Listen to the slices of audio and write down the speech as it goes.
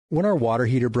When our water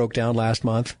heater broke down last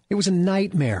month, it was a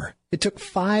nightmare. It took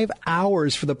 5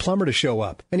 hours for the plumber to show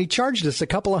up, and he charged us a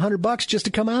couple of $100 just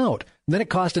to come out. And then it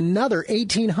cost another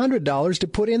 $1,800 to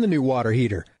put in the new water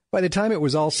heater. By the time it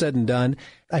was all said and done,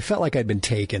 I felt like I'd been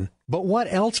taken. But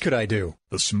what else could I do?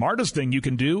 The smartest thing you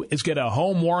can do is get a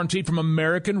home warranty from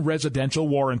American Residential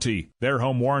Warranty. Their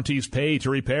home warranties pay to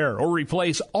repair or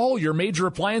replace all your major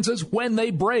appliances when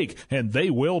they break, and they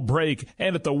will break,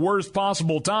 and at the worst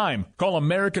possible time. Call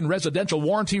American Residential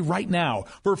Warranty right now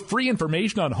for free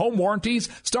information on home warranties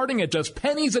starting at just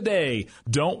pennies a day.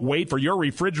 Don't wait for your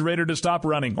refrigerator to stop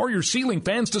running or your ceiling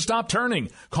fans to stop turning.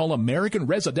 Call American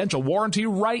Residential Warranty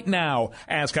right now.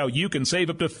 Ask how you can save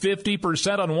up to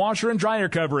 50% on washer and dryer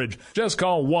coverage. Just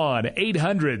call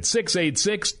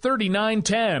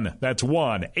 1-800-686-3910. That's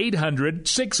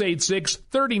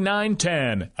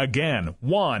 1-800-686-3910. Again,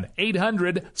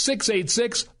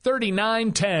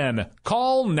 1-800-686-3910.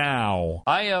 Call now.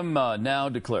 I am now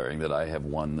declaring that I have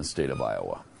won the state of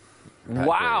Iowa. Pat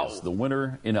Wow. Gray is the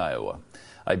winner in Iowa.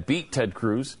 I beat Ted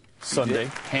Cruz Sunday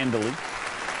handily.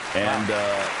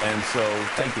 And so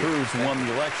Ted Cruz won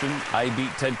the election. I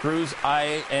beat Ted Cruz.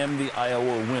 I am the Iowa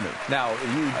winner. Now, I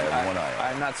have won Iowa.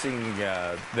 I'm not seeing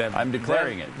them. I'm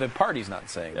declaring it. The party's not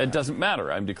saying that. It doesn't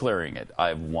matter. I'm declaring it.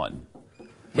 I've won.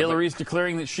 Hillary's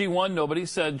declaring that she won. Nobody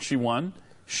said she won.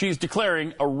 She's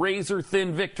declaring a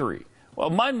razor-thin victory. Well,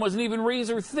 mine wasn't even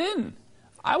razor-thin.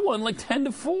 I won like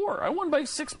 10-4. I won by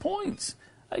 6 points.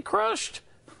 I crushed.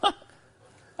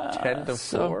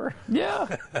 10-4?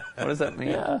 Yeah. What does that mean?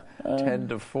 Yeah.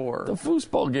 10-4. The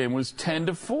foosball game was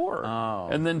 10-4. Oh.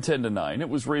 And then 10-9. It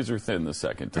was razor thin the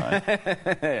second time.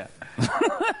 Yeah.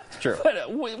 True.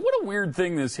 But what a weird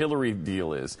thing this Hillary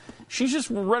deal is. She's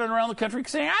just running around the country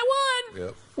saying, I won.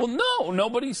 Yep. Well, no,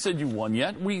 nobody said you won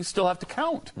yet. We still have to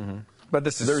count. Mm-hmm. But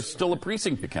there's still a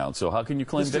precinct to count, so how can you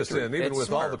claim This just victory? in, even It's with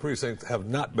smart. all the precincts have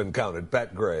not been counted,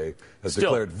 Pat Gray has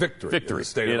Still, declared victory in the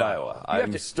state of Iowa.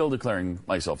 I'm still declaring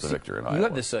myself the victor in Iowa. You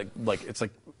have this, it's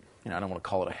like, I don't want to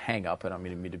call it a hang-up, and I don't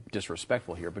mean to be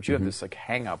disrespectful here, but you have this,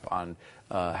 hang-up on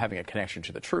having a connection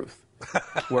to the truth,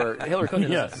 where Hillary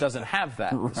Clinton Yes. doesn't have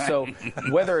that. Right. So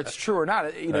whether it's true or not,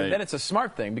 Right. then it's a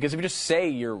smart thing, because if you just say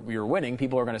you're winning,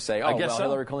 people are going to say, oh, guess well, so.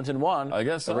 Hillary Clinton won. I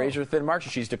guess so. The razor-thin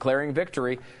margin. She's declaring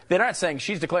victory. They're not saying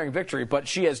she's declaring victory, but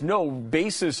she has no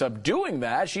basis of doing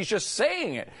that. She's just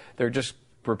saying it. They're just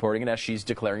reporting it as she's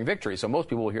declaring victory. So most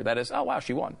people will hear that as, oh, wow,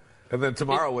 she won. And then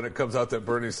tomorrow, when it comes out that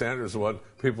Bernie Sanders won,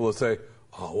 people will say,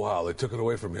 oh, wow, they took it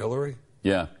away from Hillary?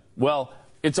 Yeah. Well,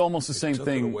 it's almost the same took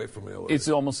thing. it away from Hillary. It's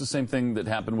almost the same thing that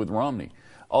happened with Romney.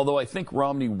 Although I think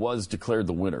Romney was declared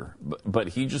the winner, but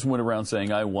he just went around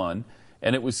saying, I won.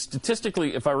 And it was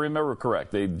statistically, if I remember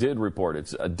correct, they did report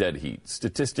it's a dead heat.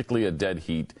 Statistically a dead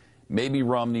heat. Maybe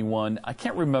Romney won. I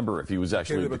can't remember if he was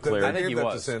actually declared. I think he Gave that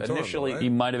was. to Santorum, Initially, right? He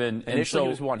might have been. Initially, he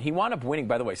was one. He wound up winning,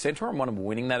 by the way. Santorum wound up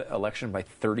winning that election by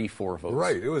 34 votes.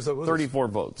 Right. It was 34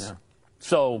 votes. Yeah.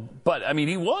 So, but I mean,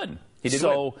 he won. He did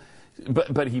win.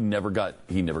 But he never got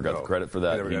the credit for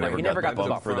that. He never got the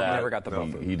bump for that. He never got the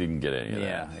bump. He didn't get any of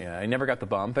Yeah, that. yeah. He never got the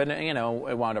bump, and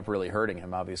it wound up really hurting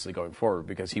him, obviously, going forward,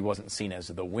 because he wasn't seen as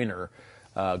the winner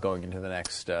going into the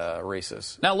next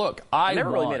races. Now, look, I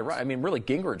never really made it right. I mean, really,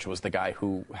 Gingrich was the guy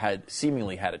who had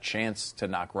seemingly had a chance to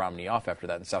knock Romney off after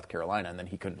that in South Carolina, and then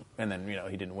he couldn't. And then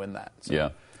he didn't win that. So. Yeah,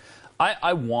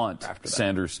 I want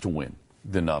Sanders to win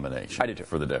the nomination. I do too.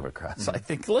 For the Democrats. I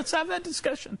think let's have that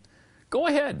discussion. Go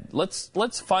ahead. Let's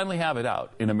finally have it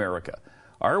out in America.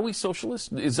 Are we socialists?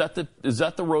 Is that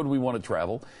the road we want to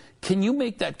travel? Can you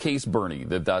make that case, Bernie,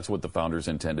 that that's what the founders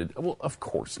intended? Well, of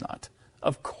course not.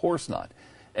 Of course not.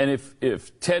 And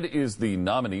if Ted is the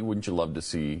nominee, wouldn't you love to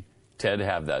see Ted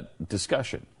have that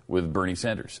discussion with Bernie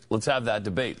Sanders? Let's have that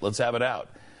debate. Let's have it out.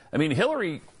 I mean,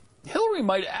 Hillary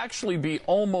might actually be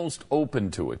almost open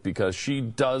to it because she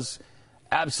does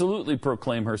absolutely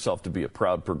proclaim herself to be a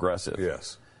proud progressive.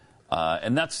 Yes.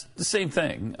 And that's the same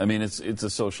thing. I mean, it's a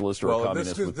socialist or a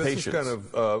communist with patience. This is kind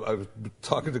of, I was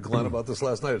talking to Glenn about this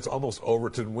last night. It's almost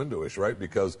Overton windowish, right?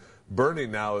 Because Bernie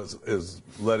now is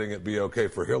letting it be okay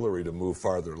for Hillary to move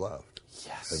farther left.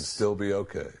 Yes. And still be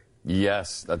okay.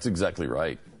 Yes, that's exactly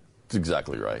right. That's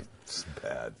exactly right. It's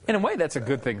bad. In a way, that's a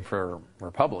good thing for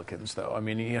Republicans, though. I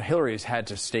mean, Hillary has had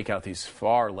to stake out these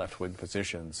far left-wing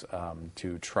positions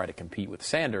to try to compete with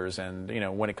Sanders, and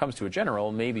when it comes to a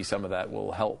general, maybe some of that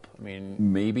will help. I mean,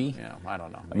 maybe. Yeah, I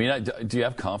don't know. I mean, do you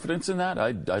have confidence in that?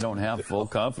 I don't have full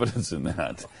confidence in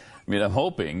that. I mean, I'm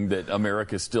hoping that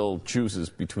America still chooses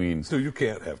between So you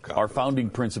can't have confidence. our founding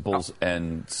principles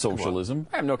and socialism.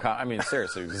 I have no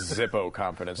seriously, zippo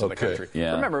confidence in the country.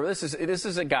 Yeah. Remember, this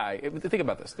is a guy, think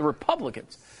about this. The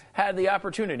Republicans had the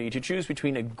opportunity to choose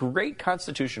between a great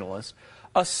constitutionalist,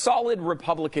 a solid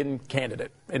Republican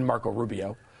candidate in Marco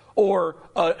Rubio, or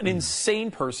an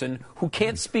insane person who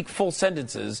can't speak full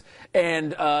sentences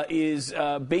and is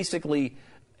basically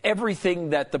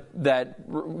everything that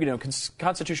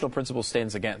constitutional principle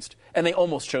stands against. And they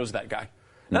almost chose that guy.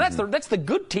 Now, that's the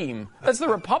good team. That's the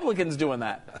Republicans doing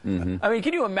that. Mm-hmm. I mean,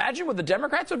 can you imagine what the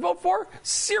Democrats would vote for?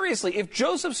 Seriously, if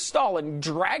Joseph Stalin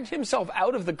dragged himself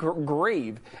out of the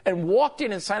grave and walked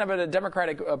in and signed up at a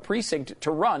Democratic precinct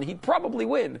to run, he'd probably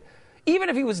win. Even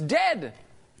if he was dead,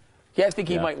 I think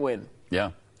he might win.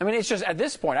 Yeah. I mean, it's just, at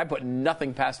this point, I put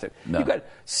nothing past it. No. You've got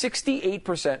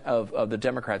 68% of the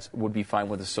Democrats would be fine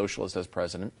with a socialist as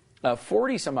president.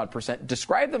 40-some-odd%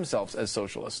 describe themselves as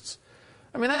socialists.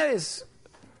 I mean,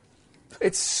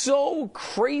 it's so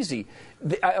crazy.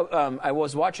 I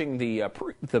was watching the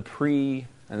pre,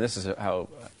 and this is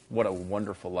what a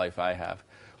wonderful life I have,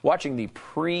 watching the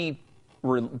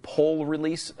pre-poll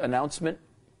release announcement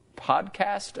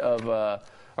podcast of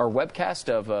our webcast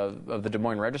of the Des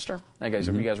Moines Register. Hey guys,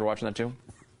 you guys were watching that too?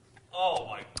 Oh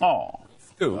my! Oh,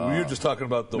 dude, were you just talking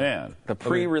about the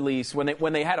pre-release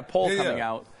when they had a poll coming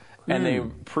out? And they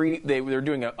were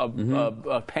doing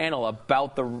a panel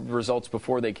about the results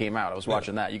before they came out. I was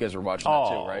watching that. You guys were watching that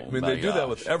too, right? I mean, they do that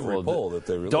with every poll that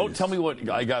they release. Don't tell me what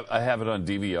I got. I have it on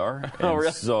DVR. Oh,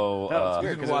 really? So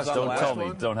don't tell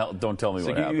me. Don't tell me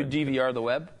what happened. So you DVR the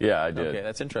web? Yeah, I did. Okay,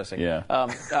 that's interesting. Yeah.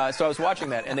 So I was watching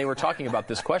that, and they were talking about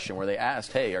this question where they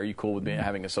asked, "Hey, are you cool with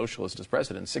having a socialist as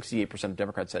president?" 68% of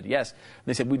Democrats said yes. And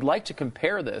they said, "We'd like to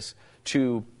compare this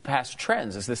to past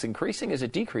trends. Is this increasing? Is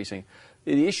it decreasing?"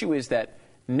 The issue is that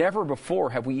never before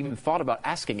have we even thought about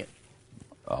asking it.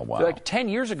 Oh, wow. Like 10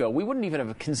 years ago, we wouldn't even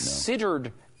have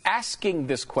considered asking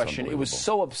this question. It was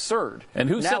so absurd. And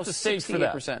who now, set the stage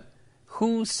 68%. For that?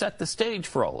 Who set the stage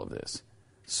for all of this?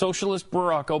 Socialist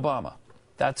Barack Obama.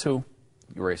 That's who.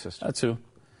 You're racist. That's who.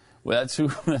 Well,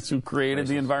 that's who created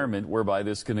the environment whereby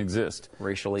this can exist.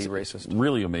 Racially racist.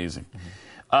 Really amazing.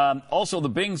 Also, the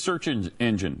Bing search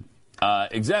engine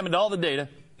examined all the data,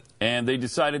 and they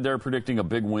decided they're predicting a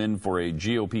big win for a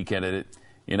GOP candidate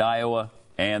in Iowa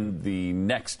and the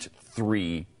next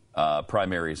three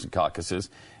primaries and caucuses.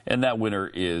 And that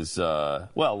winner is,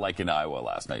 like in Iowa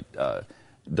last night,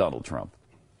 Donald Trump.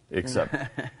 Except,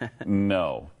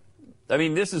 no. I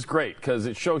mean, this is great because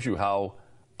it shows you how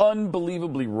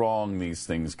unbelievably wrong these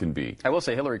things can be. I will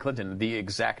say Hillary Clinton, the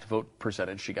exact vote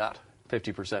percentage she got,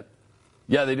 50%.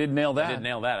 Yeah, they did nail that. They did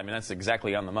nail that. I mean, that's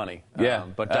exactly on the money. Yeah.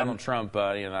 But Donald Trump,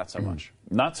 not so much.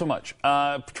 Not so much.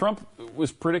 Trump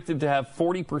was predicted to have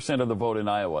 40% of the vote in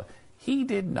Iowa. He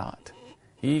did not.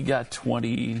 He got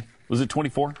 20. Was it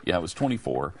 24? Yeah, it was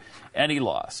 24. And he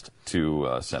lost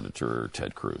to Senator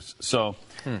Ted Cruz. So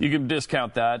you can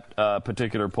discount that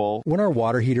particular poll. When our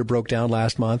water heater broke down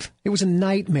last month, it was a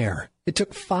nightmare. It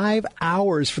took 5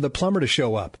 hours for the plumber to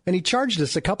show up, and he charged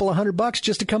us a couple of $100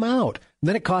 just to come out.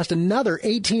 Then it cost another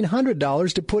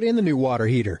 $1,800 to put in the new water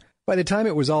heater. By the time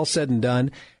it was all said and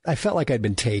done, I felt like I'd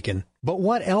been taken. But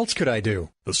what else could I do?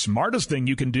 The smartest thing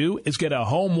you can do is get a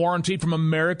home warranty from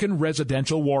American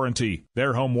Residential Warranty.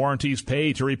 Their home warranties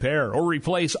pay to repair or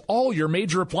replace all your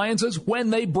major appliances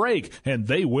when they break, and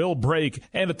they will break,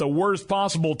 and at the worst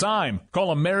possible time.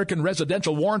 Call American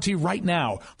Residential Warranty right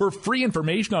now for free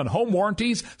information on home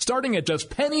warranties starting at just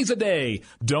pennies a day.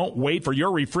 Don't wait for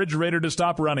your refrigerator to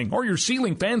stop running or your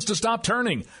ceiling fans to stop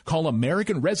turning. Call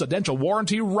American Residential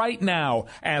Warranty right now.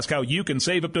 Ask how you can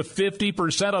save up to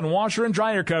 50% on washer and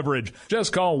dryer coverage.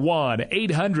 Just call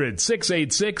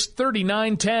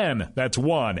 1-800-686-3910. That's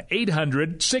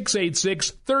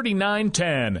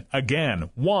 1-800-686-3910. Again,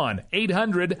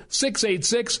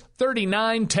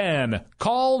 1-800-686-3910.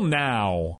 Call now.